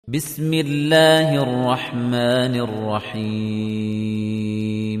بسم الله الرحمن الرحيم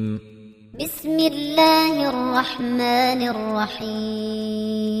بسم الله الرحمن الرحيم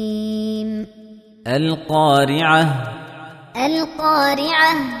القارعة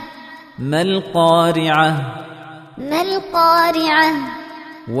القارعة ما القارعة ما القارعة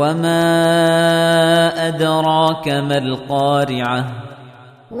وما أدراك ما القارعة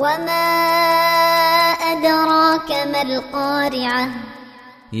وما أدراك ما القارعة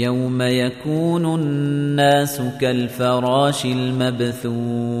يوم يكون الناس كالفراش المبثوث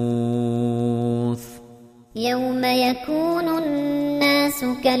يوم يكون الناس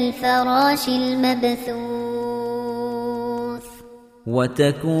كالفراش المبثوث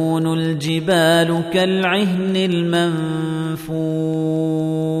وتكون الجبال كالعهن المنفوش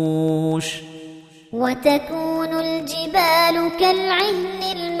وتكون الجبال كالعهن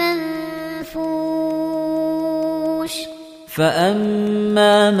المنفوش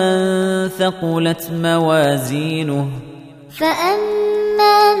فأما من ثقلت موازينه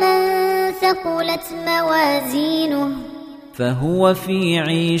فأما من ثقلت موازينه فهو في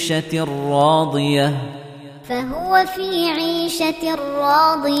عيشة راضية فهو في عيشة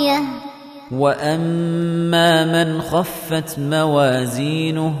راضية وأما من خفت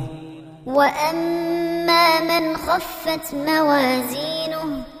موازينه وأما من خفت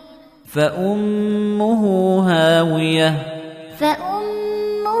موازينه فأمه هاوية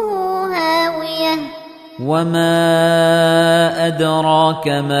فأمه هاوية وما أدراك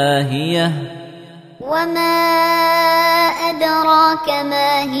ما هي وما أدراك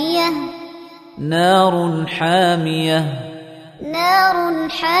ما هي نار حامية نار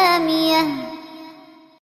حامية